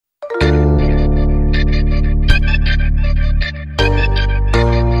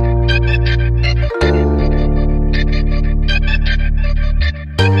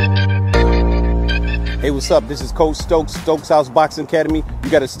what's up? This is Coach Stokes, Stokes House Boxing Academy.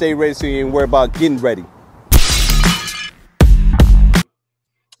 You got to stay ready so you ain't worry about getting ready.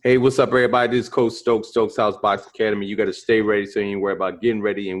 Hey, what's up, everybody? This is Coach Stokes, Stokes House Boxing Academy. You got to stay ready so you ain't worry about getting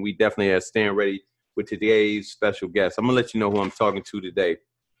ready, and we definitely have staying ready with today's special guest. I'm going to let you know who I'm talking to today.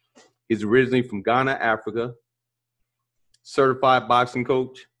 He's originally from Ghana, Africa, certified boxing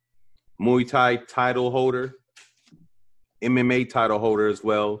coach, Muay Thai title holder, MMA title holder as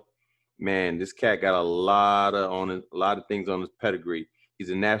well. Man, this cat got a lot of things on his pedigree. He's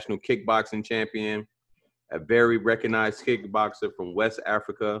a national kickboxing champion, a very recognized kickboxer from West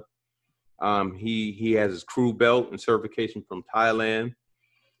Africa. He has his crew belt and certification from Thailand.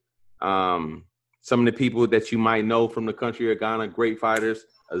 Some of the people that you might know from the country of Ghana, great fighters: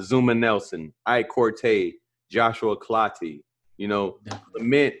 Azuma Nelson, Ike Corte, Joshua Klati,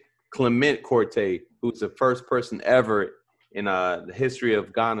 Clement Corte, who's the first person ever in the history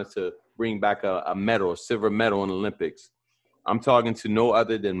of Ghana to bring back a medal, a silver medal in the Olympics. I'm talking to no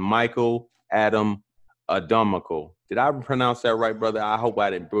other than Michael Adom Adomako. Did I pronounce that right, brother? I hope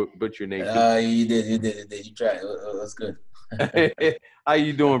I didn't butcher your name. You did. You tried. It was good. How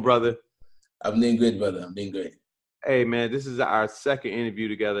you doing, brother? I'm doing good, brother. I'm doing great. Hey, man, this is our second interview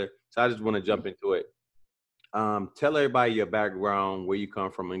together, so I just want to jump into it. Tell everybody your background, where you come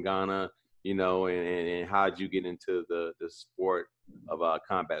from in Ghana, and how'd you get into the sport of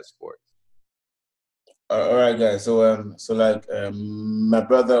combat sports? All right, guys. So my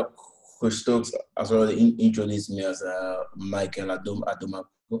brother Stokes has already introduced me as Michael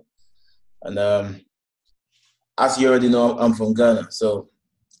Adomako, and as you already know, I'm from Ghana. So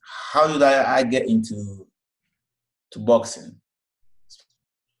how did I get into boxing?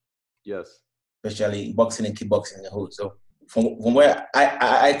 Yes. Especially boxing and kickboxing in the whole. So from where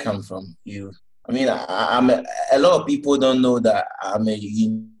I come from, I'm a lot of people don't know that I'm a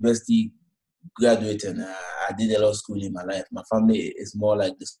university graduate and I did a lot of schooling in my life. My family is more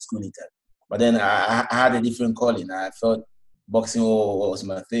like the schooling type. But then I had a different calling. I felt boxing was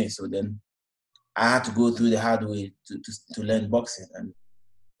my thing. So then I had to go through the hard way to learn boxing. And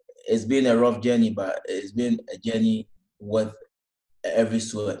it's been a rough journey, but it's been a journey worth every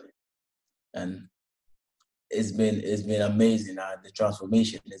sweat. And it's been amazing. The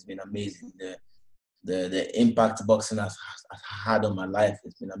transformation has been amazing. The impact boxing has had on my life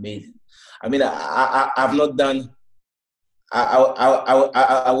has been amazing. I mean, I've not done.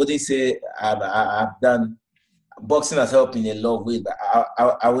 I wouldn't say I've done. Boxing has helped me in a lot of ways, but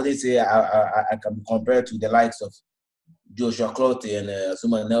I wouldn't say I can be compared to the likes of Joshua Clottey and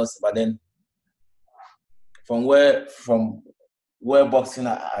Azuma Nelson. But then, from where boxing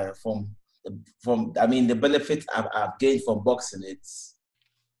the benefits I've gained from boxing, it's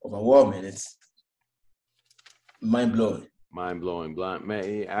overwhelming. It's mind-blowing. Mind-blowing.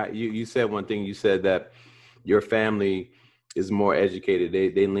 Man, you said one thing. You said that your family is more educated.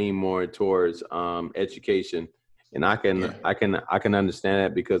 They lean more towards education. And I can understand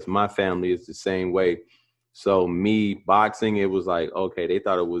that because my family is the same way. So me boxing, it was like, okay, they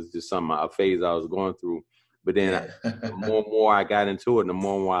thought it was just a phase I was going through. But then the more I got into it, the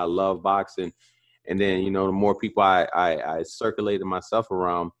more I love boxing. And then, the more people I circulated myself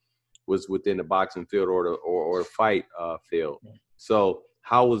around was within the boxing field or the fight field. So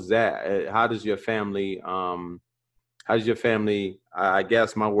how was that? How does your family, I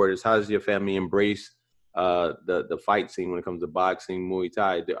guess my word is, how does your family embrace the fight scene when it comes to boxing, Muay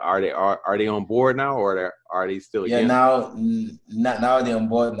Thai? Are they on board now, or are they still against? Now they're on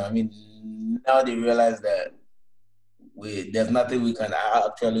board now. I mean, now they realize that there's nothing we can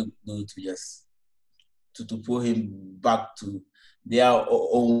actually do to just to pull him back to their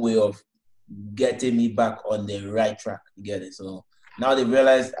own way of getting me back on the right track. You get it? So now they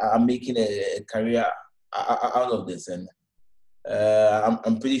realize I'm making a career out of this, and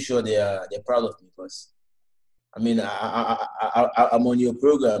I'm pretty sure they're proud of me because I mean I'm on your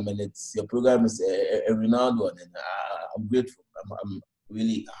program, and your program is a renowned one, and I'm grateful. I'm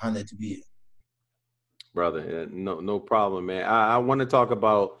really honored to be here. Brother, no problem, man. I want to talk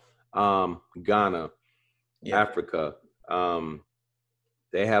about Ghana, Africa.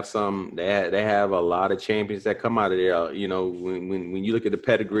 They have they have a lot of champions that come out of there. When you look at the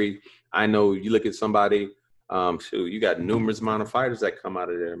pedigree, I know you look at somebody. You got numerous amount of fighters that come out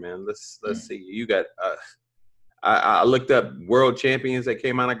of there, man. Let's see. You got. I looked up world champions that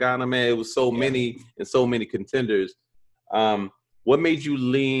came out of Ghana, man. It was so many and so many contenders. What made you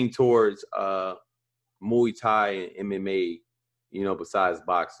lean towards Muay Thai and MMA, besides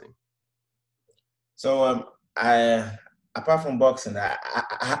boxing? So apart from boxing, I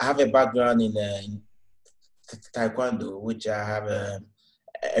have a background in taekwondo, which I have a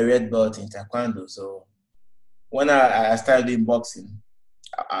red belt in taekwondo. So when I started doing boxing,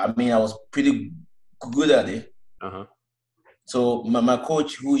 I mean, I was pretty good at it. Uh-huh. So my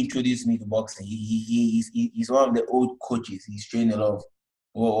coach who introduced me to boxing, he's one of the old coaches. He's trained a lot of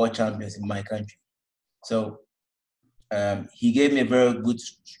world champions in my country. So he gave me a very good,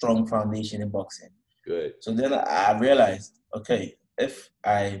 strong foundation in boxing. Good. So then I realized, okay, if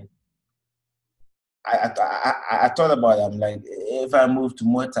I thought about it, I'm like, if I move to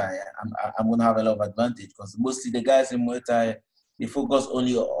Muay Thai, I'm going to have a lot of advantage because mostly the guys in Muay Thai, they focus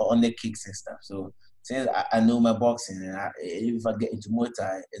only on the kicks and stuff. So since I know my boxing, and if I get into Muay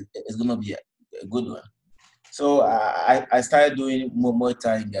Thai, it's going to be a good one. So I started doing Muay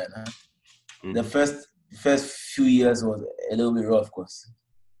Thai in Ghana. Mm-hmm. The first few years was a little bit rough because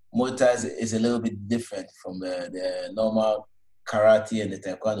Muay Thai is a little bit different from the normal karate and the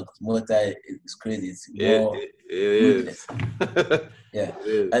taekwondo. Muay Thai is crazy. It's more ruthless. Yeah.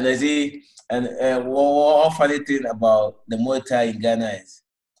 And I see, and one funny thing about the Muay Thai in Ghana is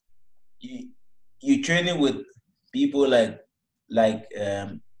you training with people like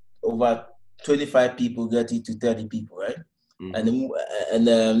over 25 people getting to 30 people, right? Mm-hmm. And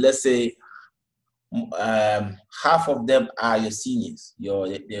let's say half of them are your seniors, your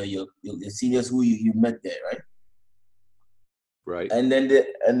seniors who you met there, right? Right. And then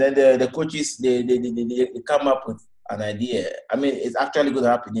the coaches they come up with an idea. I mean, it's actually going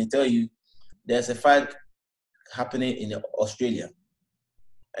to happen. They tell you there's a fight happening in Australia,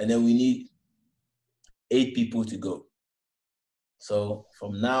 and then we need 8 people to go. So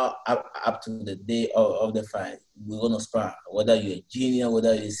from now up to the day of the fight, we're gonna spar. Whether you're a junior,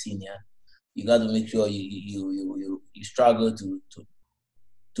 whether you're a senior, you got to make sure you struggle to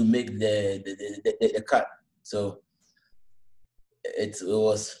make the cut. So it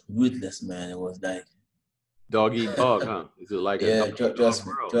was ruthless, man. It was like dog eat dog, huh? Is it like trust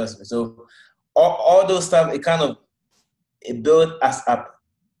me. So all those stuff, it built us up.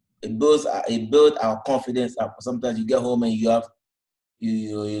 It built our confidence up. Sometimes you get home and you have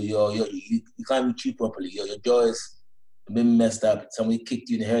you can't retrieve properly. Your jaw is been messed up. Somebody kicked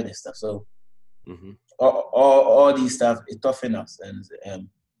you in the head and stuff. So all these stuff, it toughened us.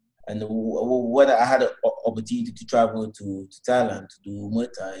 And when I had an opportunity to travel to Thailand to do Muay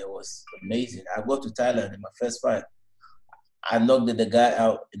Thai, it was amazing. I got to Thailand in my first fight. I knocked the guy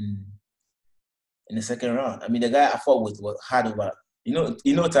out in the second round. I mean, the guy I fought with had over, you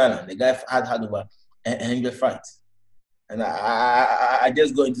know Thailand. The guy had over 100 fights. And I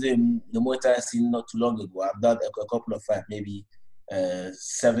just got into the Muay Thai scene not too long ago. I've done a couple of fights, maybe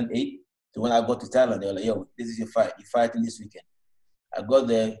 7, 8. So when I got to Thailand, they were like, yo, this is your fight. You're fighting this weekend. I got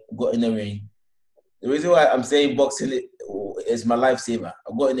there, got in the ring. The reason why I'm saying boxing is my lifesaver.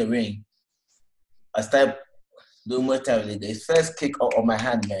 I got in the ring. I started doing Muay Thai. His first kick on my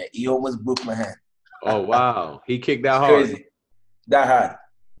hand, man, he almost broke my hand. Oh, wow. He kicked that hard. Crazy. That hard.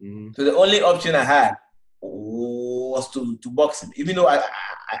 Mm-hmm. So the only option I had was to box him. Even though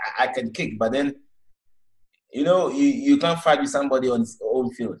I can kick, but then, you can't fight with somebody on his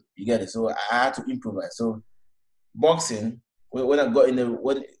own field. You get it? So I had to improvise. So boxing, when I got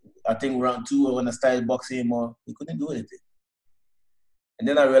I think round 2, when I started boxing more, he couldn't do anything. And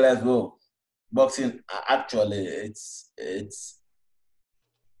then I realized, boxing actually it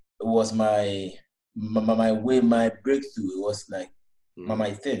was my way, my breakthrough. It was like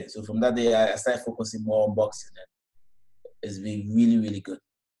my thing. So from that day, I started focusing more on boxing, and it's been really, really good.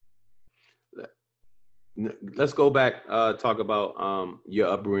 Let's go back, talk about your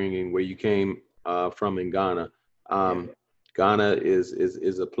upbringing, where you came from in Ghana. Ghana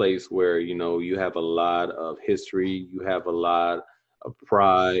is a place where, you have a lot of history, you have a lot of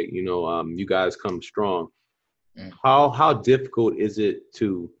pride, you guys come strong. How difficult is it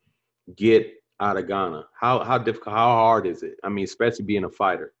to get out of Ghana? How difficult, how hard is it? I mean, especially being a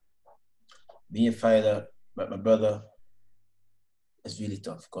fighter. Being a fighter, but my brother, it's really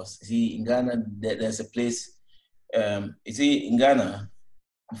tough because in Ghana there's a place. In Ghana,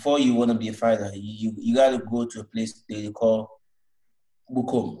 before you want to be a fighter, you got to go to a place they call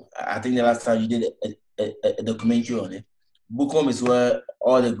Bukom. I think the last time you did a documentary on it. Bukom is where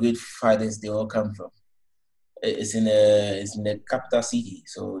all the great fighters, they all come from. It's in the capital city,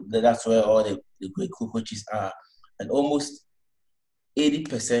 so that's where all the great coaches are, and almost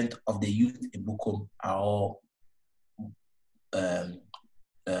 80% of the youth in Bukom are all they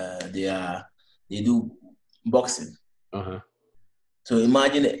do boxing. So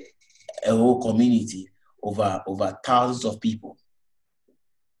imagine a whole community over thousands of people,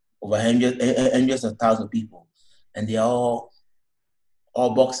 over hundreds of thousands of people, and they are all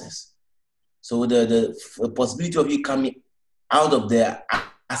boxers. So the possibility of you coming out of there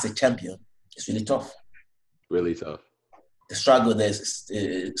as a champion is really tough. Really tough. The struggle there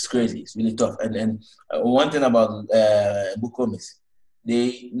is crazy. It's really tough. And one thing about Bukom is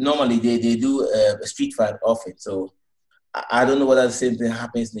they do a street fight often. So I don't know whether the same thing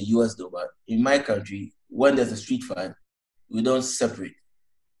happens in the US though, but in my country, when there's a street fight, we don't separate.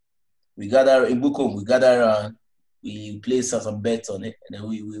 We gather in Bukom, we gather around, we place some bets on it, and then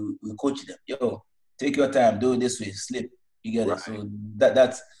we coach them. Yo, take your time, do it this way, slip. You get it. So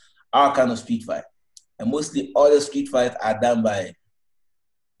that's our kind of street fight. And mostly all the street fights are done by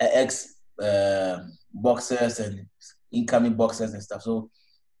ex boxers and incoming boxers and stuff. So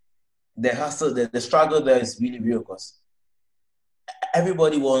the hustle, the struggle there is really real because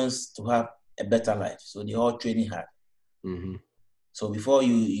everybody wants to have a better life. So they all training hard. Mm-hmm. So before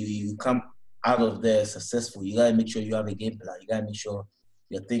you come out of there successful, you gotta make sure you have a game plan. You gotta make sure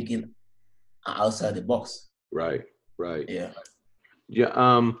you're thinking outside the box. Right. Yeah.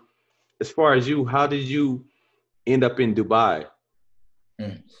 Yeah. As far as you, how did you end up in Dubai?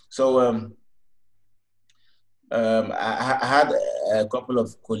 So I had a couple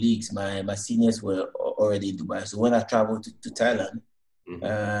of colleagues. My seniors were already in Dubai. So when I traveled to Thailand,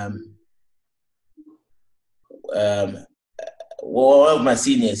 one of my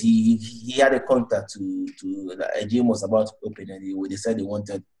seniors, he had a contact to a gym was about to open, and they said they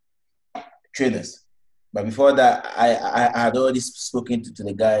wanted trainers. But before that, I had already spoken to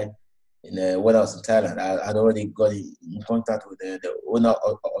the guy when I was in Thailand. I had already got in contact with the owner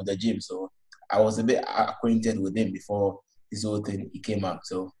of the gym, so I was a bit acquainted with him before this whole thing came out.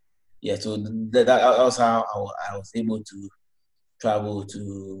 So yeah, so that was how I was able to travel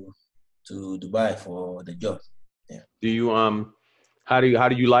to Dubai for the job. Yeah. Do you how do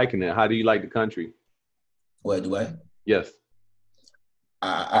you liking it? How do you like the country? Where, Dubai? Yes.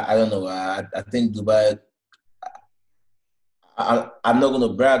 I don't know. I think Dubai. I'm not gonna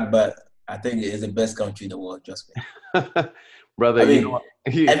brag, but I think it is the best country in the world. Trust me, brother. I mean,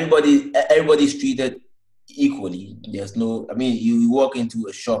 everybody's treated equally. There's no. I mean, you walk into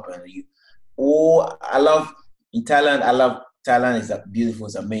a shop and I love Thailand. Is beautiful.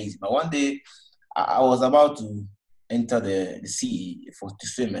 It's amazing. But one day, I was about to enter the sea to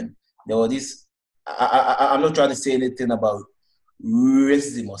swim, and there was this. I'm not trying to say anything about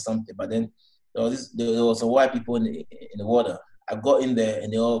racism or something, but then there was some white people in the water. I got in there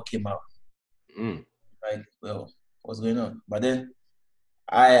and they all came out. Like, well, what's going on? But then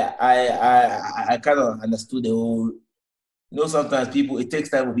I kind of understood the whole. Sometimes it takes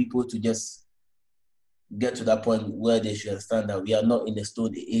time for people to just get to that point where they should understand that we are not in the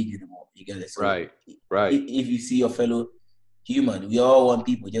stone age anymore. You get it? So right. If you see your fellow human, we all want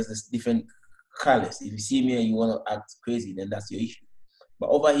people, just as different colors. If you see me and you want to act crazy, then that's your issue. But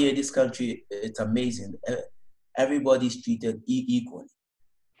over here, this country, it's amazing. Everybody's treated equally.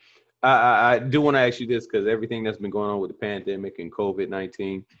 I do want to ask you this because everything that's been going on with the pandemic and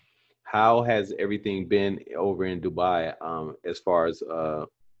COVID-19, how has everything been over in Dubai as far as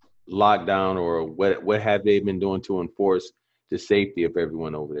lockdown, or what have they been doing to enforce the safety of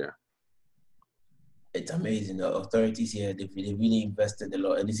everyone over there? It's amazing. The authorities here, they really invested a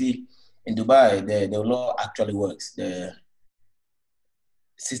lot. And you see, in Dubai, the law actually works. The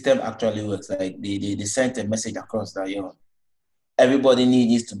system actually works. Like they sent a message across that, everybody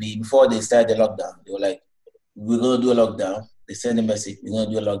needs to be, before they start the lockdown, they were like, we're going to do a lockdown. They send a message, we're going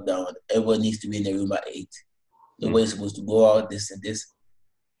to do a lockdown. Everyone needs to be in the room at 8. Nobody's supposed to go out, this and this.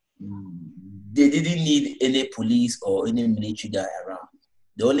 They didn't need any police or any military guy around.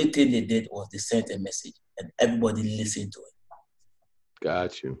 The only thing they did was they sent a message and everybody listened to it.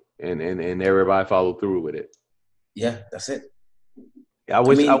 Got you. And everybody followed through with it. Yeah, that's it. I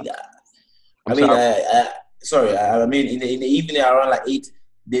mean, in the evening around like 8,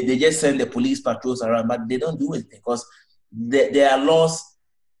 they just send the police patrols around, but they don't do anything because there are laws.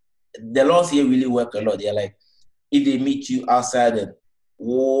 The laws here really work a lot. They're like, if they meet you outside and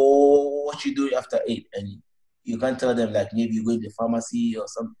what you do after 8, and you can't tell them like maybe you go to the pharmacy or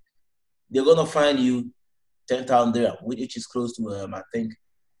something, they're gonna find you 10,000 dirham, which is close to I think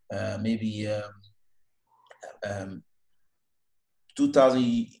maybe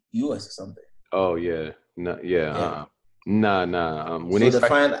 2,000 US or something. Oh yeah, no, yeah. When so the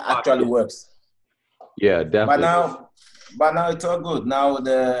fine actually works. Yeah, definitely. But now it's all good. Now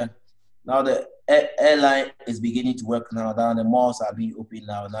the airline is beginning to work now. Now the malls are being open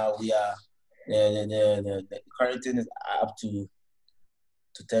now. Now we are the quarantine is up to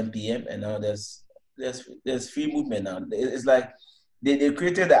 10 p.m. and now there's free movement now. It's like they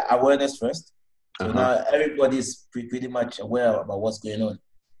created the awareness first. So now everybody's pretty much aware about what's going on.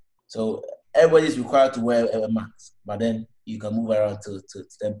 So everybody's required to wear a mask, but then you can move around to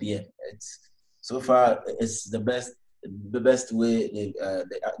 10 p.m. so far it's the best way.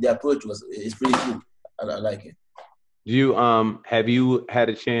 The approach is pretty cool. I like it. Do you have you had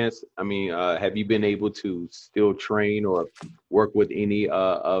a chance? I mean, have you been able to still train or work with any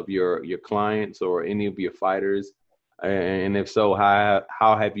of your clients or any of your fighters? And if so,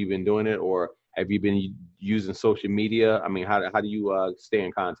 how have you been doing it, or have you been using social media? I mean, how do you stay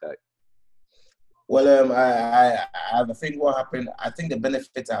in contact? Well, I think what happened. I think the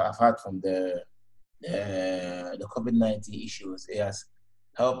benefits I've had from the COVID-19 issues, it has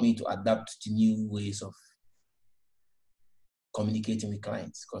helped me to adapt to new ways of communicating with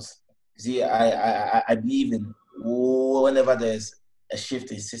clients. Because see, I believe in whenever there's a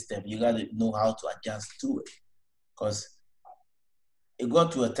shift in system, you got to know how to adjust to it. Because it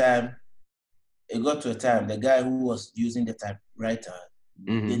got to a time. The guy who was using the typewriter,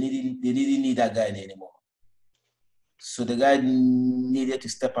 they didn't need that guy anymore. So the guy needed to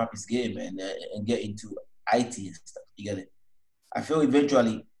step up his game and get into IT and stuff. You get it? I feel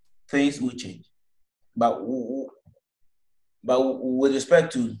eventually things will change, but with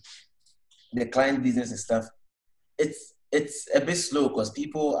respect to the client business and stuff, it's a bit slow because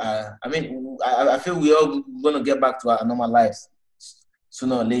people are. I mean, I feel we all gonna get back to our normal lives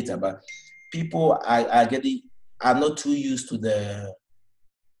sooner or later, but people are not too used to the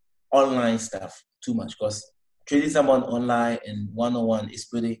online stuff too much because trading someone online and one-on-one is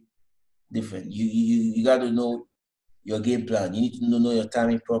pretty different. You got to know your game plan. You need to know your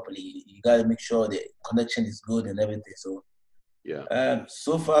timing properly. You got to make sure the connection is good and everything. So yeah,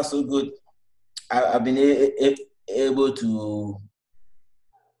 so far so good. I've been able to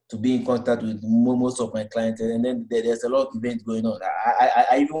be in contact with most of my clients, and then there's a lot of events going on.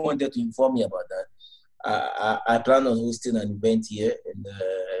 I even wanted to inform you about that. I plan on hosting an event here in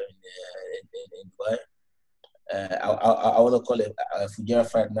Dubai. I want to call it Fujairah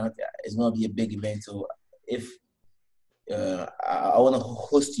Fight Night. It's going to be a big event. So if I want to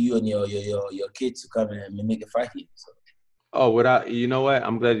host you and your kids to come and make a fight here. So. Oh, you know what?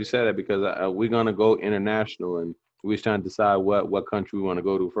 I'm glad you said that because we're gonna go international, and we're trying to decide what country we want to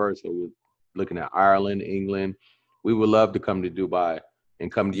go to first. So we're looking at Ireland, England. We would love to come to Dubai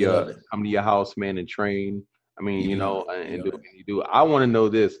and come to your house, man, and train. I mean, and do what you do. I want to know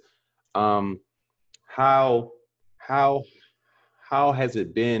this. How how how has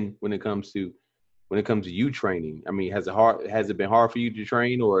it been when it comes to you training? I mean, has it been hard for you to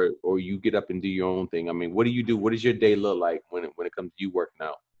train, or you get up and do your own thing? I mean, what do you do? What does your day look like when it comes to you working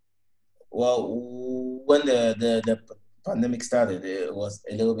out? Well, when the pandemic started, it was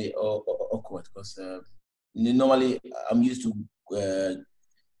a little bit awkward because normally I'm used to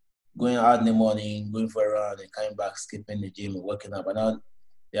going out in the morning, going for a run, and coming back, skipping the gym and working out. But now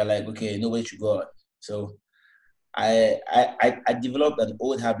they're like, okay, nobody should go out. So I developed an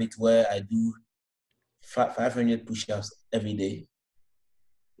old habit where I do 500 push-ups every day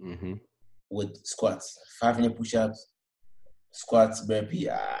with squats. 500 push-ups, squats, burpee.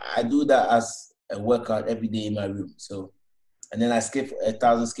 I do that as a workout every day in my room. So, and then I skip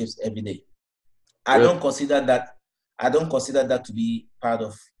 1,000 skips every day. I don't consider that to be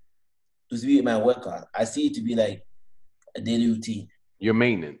to be my workout. I see it to be like a daily routine. Your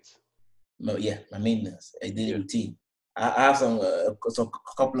maintenance. My maintenance, a daily routine. I have some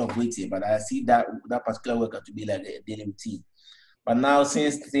couple of weights here, but I see that particular workout to be like a daily routine. But now,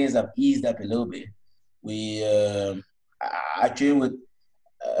 since things have eased up a little bit, I train with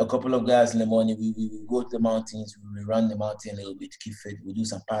a couple of guys in the morning. We go to the mountains. We run the mountain a little bit to keep fit. We do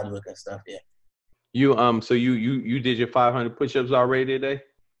some pad work and stuff. Yeah. So you did your 500 push-ups already today?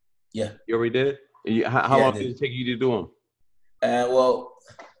 Yeah. You already did it? How long did it take you to do them? Well,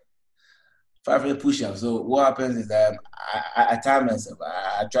 500 push-ups. So what happens is that I time myself.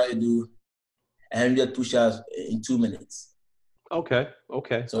 I try to do 100 push-ups in 2 minutes. Okay.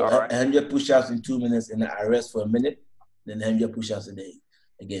 So 100 push-ups in 2 minutes, and I rest for a minute, then 100 push-ups a day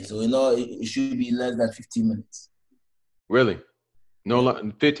again. So it should be less than 15 minutes. Really?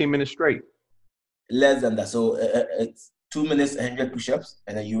 No, 15 minutes straight. Less than that. So it's 2 minutes, 100 push-ups,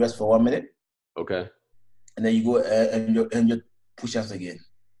 and then you rest for 1 minute. Okay. And then you go 100 push-ups again.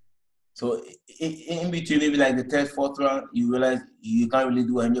 So in between, maybe like the third, fourth round, you realize you can't really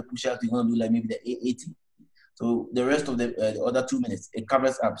do 100 push-ups. You're gonna do like maybe the 80. So the rest of the other 2 minutes, it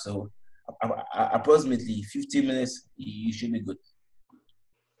covers up. So approximately 15 minutes, you should be good.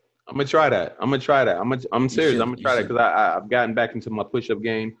 I'm gonna try that. I'm serious. I'm gonna try that because I've gotten back into my push-up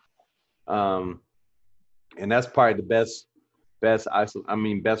game, and that's probably the best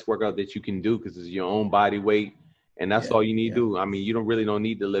workout that you can do because it's your own body weight, and that's all you need to do. I mean, you don't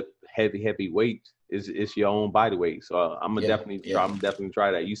need to lift heavy weights, it's your own body weight. So I'm gonna definitely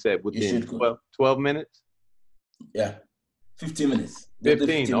try that. You said within 12 minutes? Yeah, 15 minutes.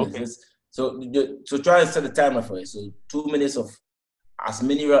 15, okay. minutes. So try and set a timer for it. So 2 minutes of as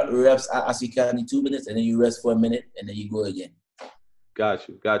many reps as you can in 2 minutes, and then you rest for a minute, and then you go again. Got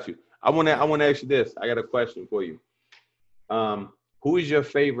you. I want to ask you this. I got a question for you. Who is your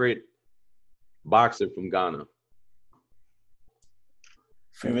favorite boxer from Ghana?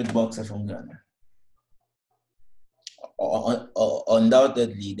 Favorite boxer from Ghana?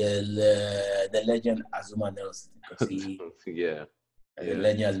 Undoubtedly, the legend Azuma Nelson. Yeah. The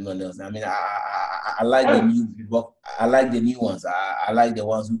legend Azuma Nelson. I mean, I like the new ones. I like the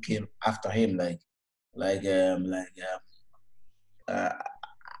ones who came after him,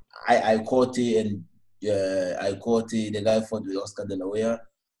 I Corte and I Corte, the guy fought with Oscar De La Hoya,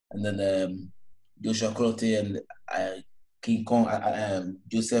 and then Joshua Crote and King Kong,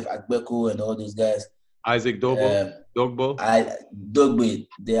 Joseph Agbeko and all those guys. Isaac Dogbo. Dogbo,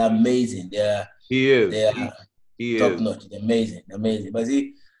 they're amazing. He is top notch. They're amazing. But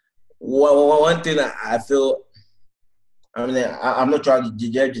see, one thing I feel, I mean, I'm not trying to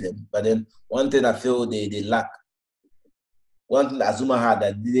judge them, but then one thing I feel they lack. One thing that Azuma had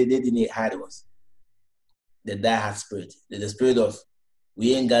that they didn't have was the die-hard spirit. The spirit of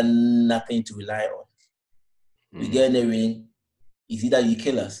we ain't got nothing to rely on. We get in the ring, it's either you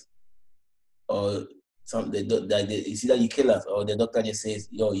kill us or something. It's either you kill us or the doctor just says,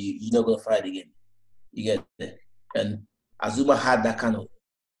 yo, you're not gonna fight again. You get it? And Azuma had that kind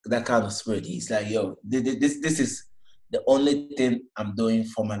of spirit. He's like, yo, this is the only thing I'm doing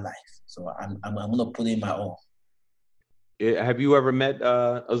for my life. So I'm gonna put in my all. Have you ever met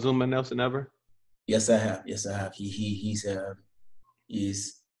Azuma Nelson ever? Yes, I have. He's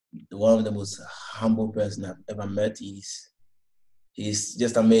one of the most humble person I've ever met. He's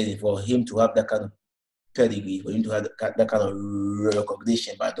just amazing. For him to have that kind of pedigree, for him to have that kind of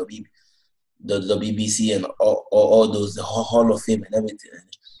recognition by the BBC and all those, the Hall of Fame and everything.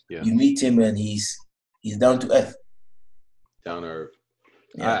 Yeah. You meet him and he's down to earth. Down to earth.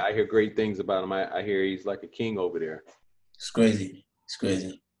 Yeah. I hear great things about him. I hear he's like a king over there. It's crazy.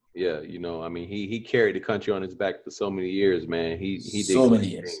 Yeah, I mean, he carried the country on his back for so many years, man. He did so many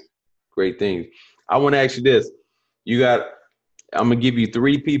years. Great things. I want to ask you this. I'm going to give you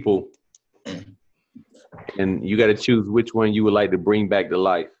 3 people, and you got to choose which one you would like to bring back to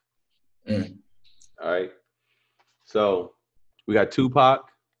life. All right. So we got Tupac.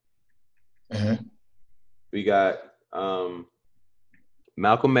 We got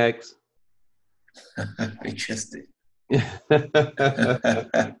Malcolm X. Interesting.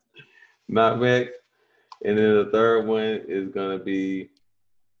 Malcolm X. And then the third one is going to be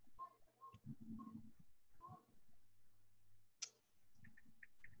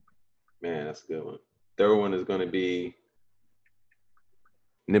man, that's a good one. Third one is going to be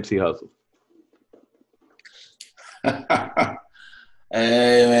Nipsey Hussle.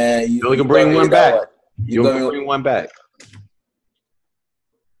 Hey, man, you can bring one back. You can bring one back.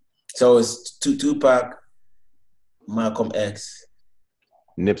 So it's Tupac, Malcolm X,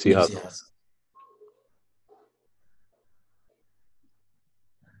 Nipsey Hussle.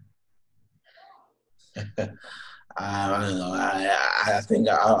 I don't know. I think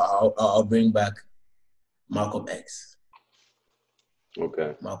I'll bring back Malcolm X.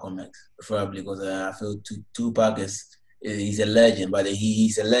 Okay. Malcolm X, preferably, because I feel Tupac he's a legend, but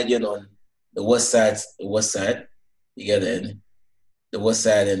he's a legend on the West Side. You get it? The West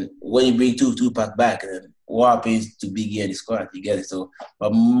Side, and when you bring Tupac back, then what happens to Biggie and his squad? You get it? So,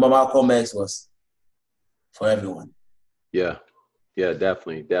 but Malcolm X was for everyone. Yeah,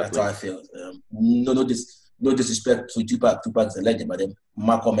 definitely. That's how I feel. No disrespect to Tupac. Tupac is a legend, but then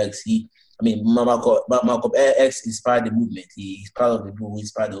Malcolm X, Malcolm X inspired the movement. He's part of the people who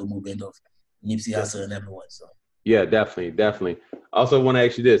inspired the whole movement of Nipsey Hussle and everyone. So. Yeah, definitely. I also want to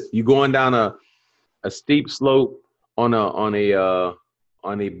ask you this: you going down a steep slope on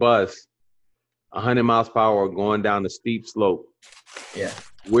a bus, 100 miles per hour, going down a steep slope. Yeah.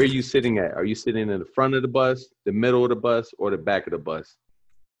 Where are you sitting at? Are you sitting in the front of the bus, the middle of the bus, or the back of the bus?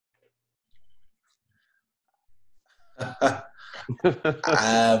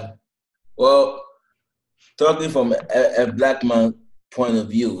 Well, talking from a black man point of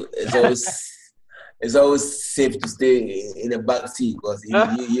view, it's always safe to stay in the back seat because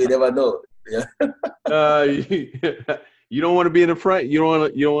you never know. Yeah. You don't want to be in the front. You don't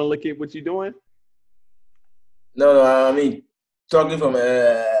want to look at what you're doing. No. I mean, talking from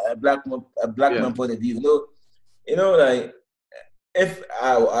a black man point of view, like if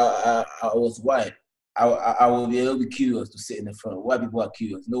I was white I will be able to be curious to sit in the front. White people are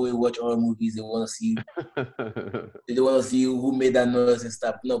curious. No way watch horror movies. They want to see. They want to see who made that noise and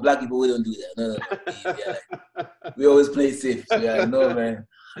stuff. No, black people we don't do that. No. We always play safe. So yeah, no man.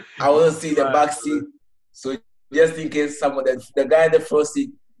 I want to see the back seat. So just in case the guy in the front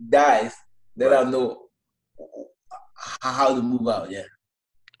seat dies, then I know how to move out. Yeah.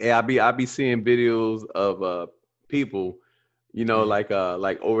 Yeah, I be seeing videos of people, you know, like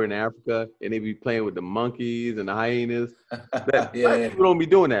over in Africa, and they be playing with the monkeys and the hyenas. Black people don't be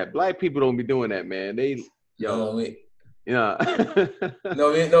doing that. Black people don't be doing that, man. No, wait. Yeah.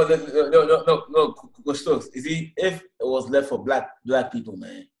 No, Stokes. You see, if it was left for black people,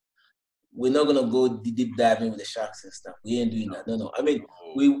 man, we're not gonna go deep diving with the sharks and stuff. We ain't doing that. No. I mean,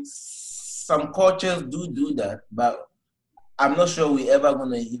 some cultures do that, but I'm not sure we ever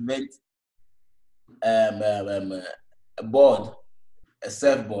gonna invent a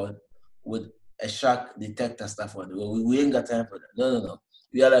surfboard with a shark detector stuff on it. We ain't got time for that. No.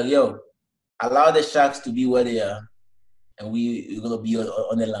 We are like, yo, allow the sharks to be where they are, and we're gonna be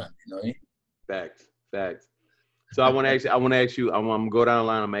on the land. You know what I mean? Facts. So I want to ask you. I'm gonna go down the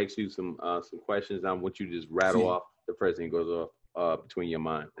line. I'm gonna ask you some questions. I want you to just rattle off the first thing that goes off between your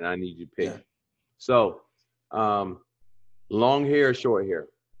mind, and I need you to pick. Yeah. So, long hair or short hair?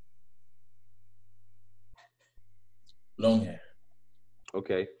 Long hair.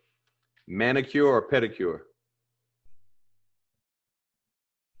 Okay. Manicure or pedicure?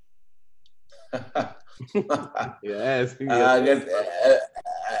 I guess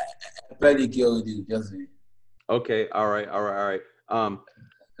pedicure would do just me. Okay. All right.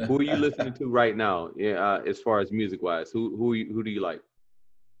 Who are you listening to right now? Yeah. As far as music wise, who do you like?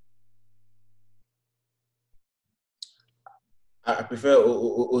 I prefer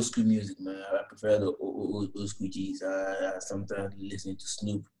old school music, man. I prefer the old school G's. I sometimes listen to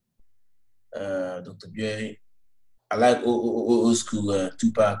Snoop, Dr. Dre. I like old school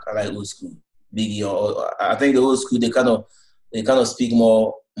Tupac. I like old school Biggie. I think the old school they kind of speak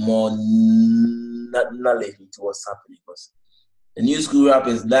more knowledge into what's happening, because the new school rap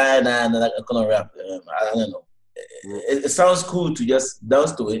is that kind of rap. I don't know. It sounds cool to just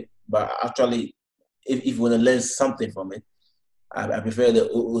dance to it, but actually, if you want to learn something from it, I prefer the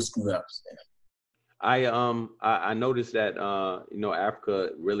old school raps. Yeah. I noticed that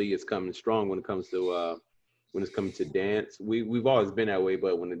Africa really is coming strong when it comes to dance. We've always been that way,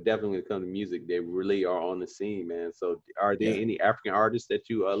 but when it definitely comes to music, they really are on the scene, man. So are there any African artists that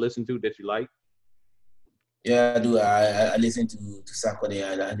you listen to that you like? Yeah, I do. I listen to Sakode,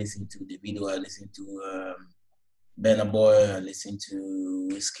 I listen to Davido, I listen to Burna Boy, I listen to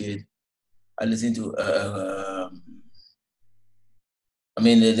Wizkid, I listen to I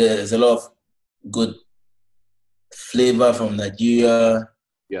mean, there's a lot of good flavor from Nigeria.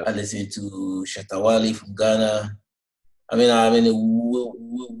 Yeah. I listen to Shatawali from Ghana. I mean,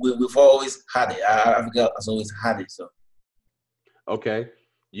 we've always had it. Africa has always had it. So. Okay,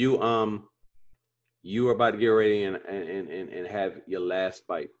 you are about to get ready and have your last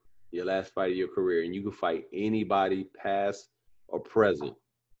fight of your career, and you can fight anybody, past or present.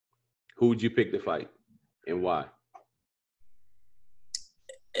 Who would you pick to fight, and why?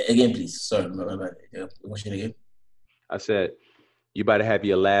 Again, please. Sorry, my bad. Question again. I said, you about to have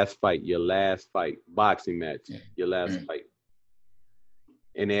your last fight, boxing match, your last fight.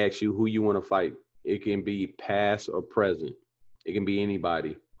 And they ask you who you want to fight. It can be past or present. It can be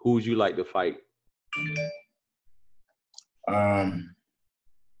anybody. Who would you like to fight? It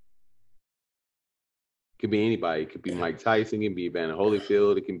could be anybody. It could be Mike Tyson. It can be Evander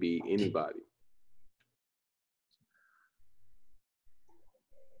Holyfield. It can be anybody.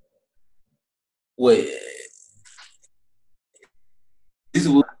 Wait, this is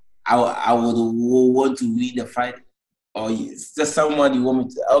what I would want to win the fight, or just someone you want me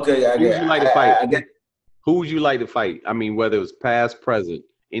to? Okay, who would you like to fight? Who would you like to fight? I mean, whether it was past, present,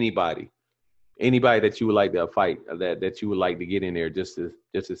 anybody that you would like to fight, that you would like to get in there, just to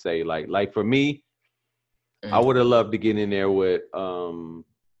say, like for me, I would have loved to get in there with I don't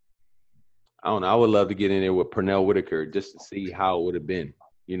know. I would love to get in there with Pernell Whitaker just to see how it would have been.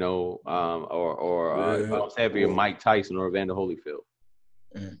 You know, or if I was heavier, Mike Tyson or Evander Holyfield.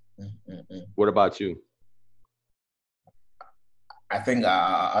 What about you? I think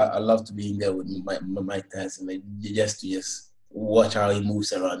I love to be in there with Mike Tyson, like, just to watch how he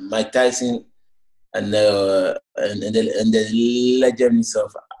moves around. Mike Tyson and the legend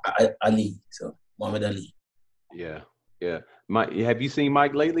himself, Ali. So Muhammad Ali. Yeah. Mike, have you seen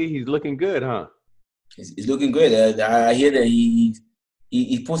Mike lately? He's looking good, huh? He's looking good. I hear that he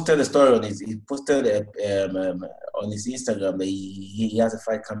posted a story on his on his Instagram that he has a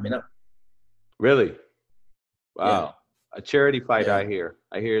fight coming up. Really? Wow. Yeah. A charity fight, Yeah. I hear.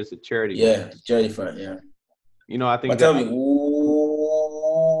 I hear it's a charity match. Yeah, charity fight. Yeah. You know, I think But tell me,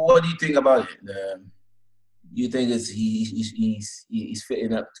 what do you think about it? You think he's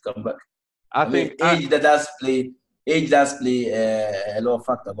fitting up to come back? I I mean, think age does play a lot of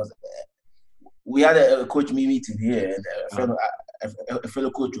factor. But we had a coach meeting here, and a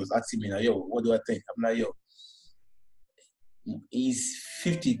fellow coach was asking me, like, "Yo, what do I think?" I'm like, "Yo, he's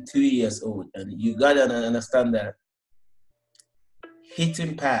 53 years old, and you gotta understand that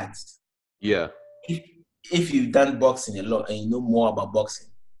hitting pads. yeah. If you've done boxing a lot and you know more about boxing,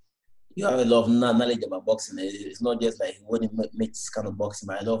 you have a lot of knowledge about boxing. It's not just like when you make this kind of boxing,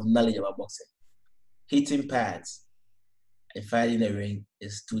 but a lot of knowledge about boxing. Hitting pads and fighting in the ring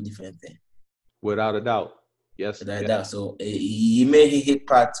is two different things. Without a doubt. Yes. Without a doubt. So he may hit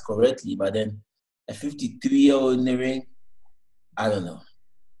pads correctly, but then a 53-year-old in the ring, I don't know.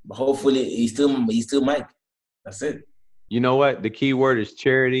 But hopefully he still might. That's it. You know what? The key word is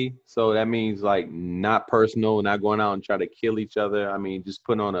charity. So that means like not personal, not going out and try to kill each other. I mean, just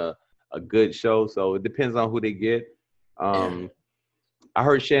putting on a good show. So it depends on who they get. Yeah. I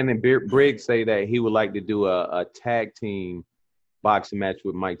heard Shannon Briggs say that he would like to do a tag team boxing match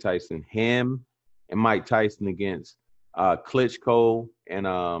with Mike Tyson. Him and Mike Tyson against Klitschko and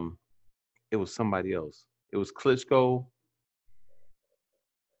it was somebody else. It was Klitschko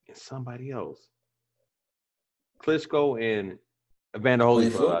and somebody else. Klitschko and Evander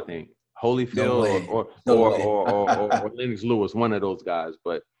Holyfield, I think. Holyfield or Lennox Lewis, one of those guys.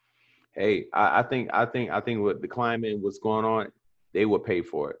 But hey, I think with the climate and what's going on, they would pay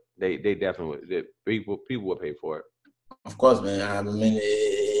for it. They definitely would. People would pay for it. Of course, man. I mean,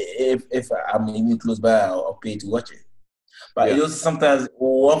 if I'm even close by, I'll pay to watch it. But Yeah. you know, sometimes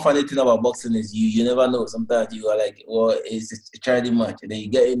one funny thing about boxing is you never know. Sometimes you are like, well, it's a charity match, and then you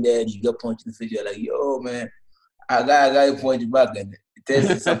get in there and you get punched in the face. You're like, yo, man, I got you punched back, and it tells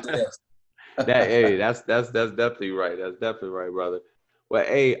you something else. That's definitely right. That's definitely right, brother. Well,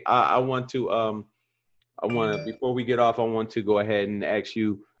 hey, I want to before we get off, I want to go ahead and ask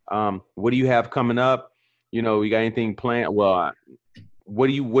you, what do you have coming up? You know, you got anything planned? Well, what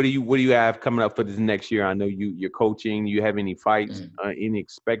do you have coming up for this next year? I know you're coaching. Do you have any fights, any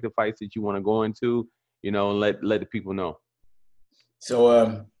expected fights that you want to go into? You know, and let the people know.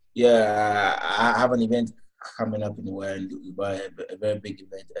 So yeah, I have an event coming up in Dubai, a very big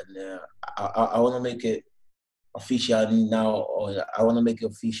event, and I want to make it official now, or I want to make it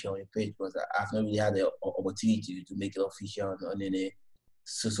official on your page because I've not really had the opportunity to make it official on any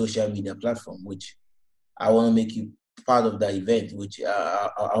social media platform, which I want to make you part of that event, which I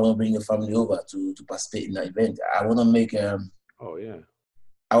want to bring your family over to participate in that event. I want to make Oh yeah.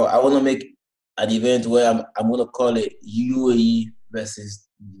 I want to make an event where I'm going to call it UAE versus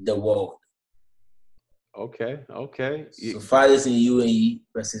the world. Okay. So fighters in UAE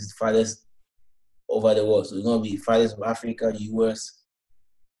versus fighters over the world. So it's going to be fighters from Africa, US,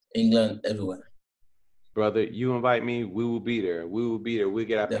 England, everywhere. Brother, you invite me, we will be there. We'll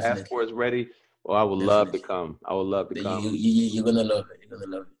get our Definitely. passports ready. Well, I would love to come. You're going to love it. You're going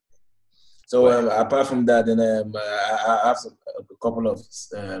to love it. So apart from that, then I have a couple of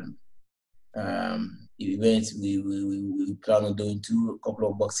events we plan on doing too, a couple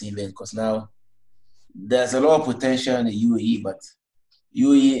of boxing events, because now there's a lot of potential in the UAE, but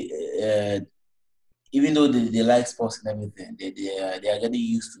UAE, even though they like sports and everything, they are getting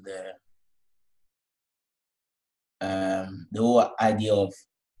used to the whole idea of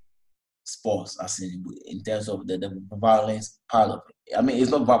sports, as in terms of the violence part of it. I mean,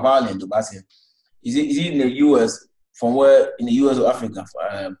 it's not violent, though, but is it in the US, from where in the US or Africa,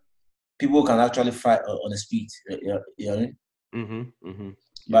 people can actually fight on the street, you know what I mean? Yeah.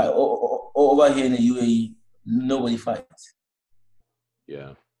 But over here in the UAE, nobody fights.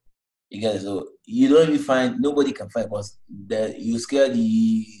 Yeah. You get it? So you don't even find, nobody can fight because you're scared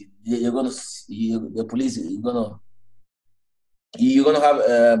the police is you're gonna have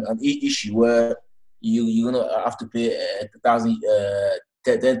an issue where you're gonna have to pay 10,000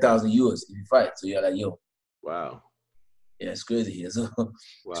 euros if you fight. So you're like, yo, wow, yeah, it's crazy here. So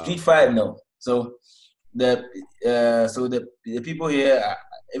wow. Street fight, no. So the people here,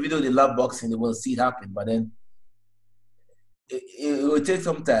 even though they love boxing, they want to see it happen, but then it will take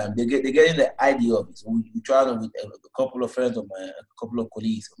some time. They get in the idea of it. So we try to, with a couple of friends of mine, a couple of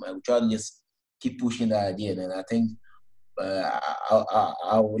colleagues of mine, we try to just keep pushing the idea. And I think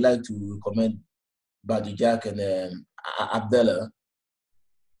I would like to recommend Badu Jack and Abdullah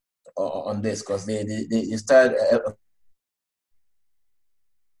on this, because they started a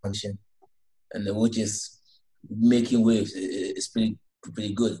function, and which is making waves. It's pretty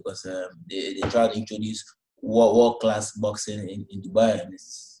pretty good because they try to introduce world class boxing in Dubai, and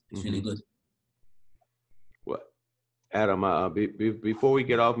it's really good. What, Adam? Before we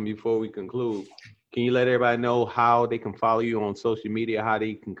get off and before we conclude, can you let everybody know how they can follow you on social media, how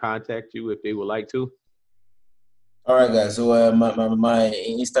they can contact you if they would like to? All right, guys. So my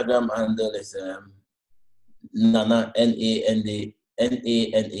Instagram handle is Nana Nana.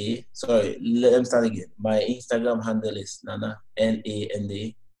 Sorry, let me start again. My Instagram handle is Nana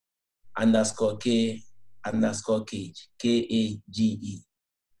Nana _K_Cage KAGE.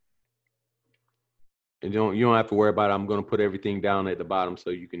 And you don't have to worry about it. I'm going to put everything down at the bottom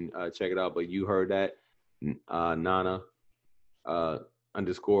so you can check it out. But you heard that, Nana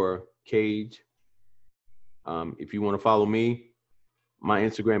 _Cage. If you want to follow me, my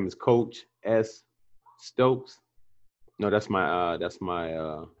Instagram is Coach S Stokes. No, that's my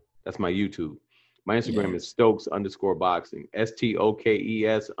YouTube. My Instagram is Stokes _boxing.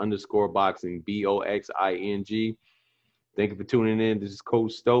 STOKES _boxing BOXING. Thank you for tuning in. This is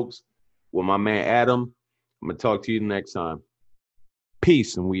Coach Stokes with my man Adam. I'm gonna talk to you next time.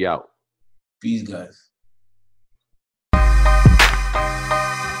 Peace, and we out. Peace, guys.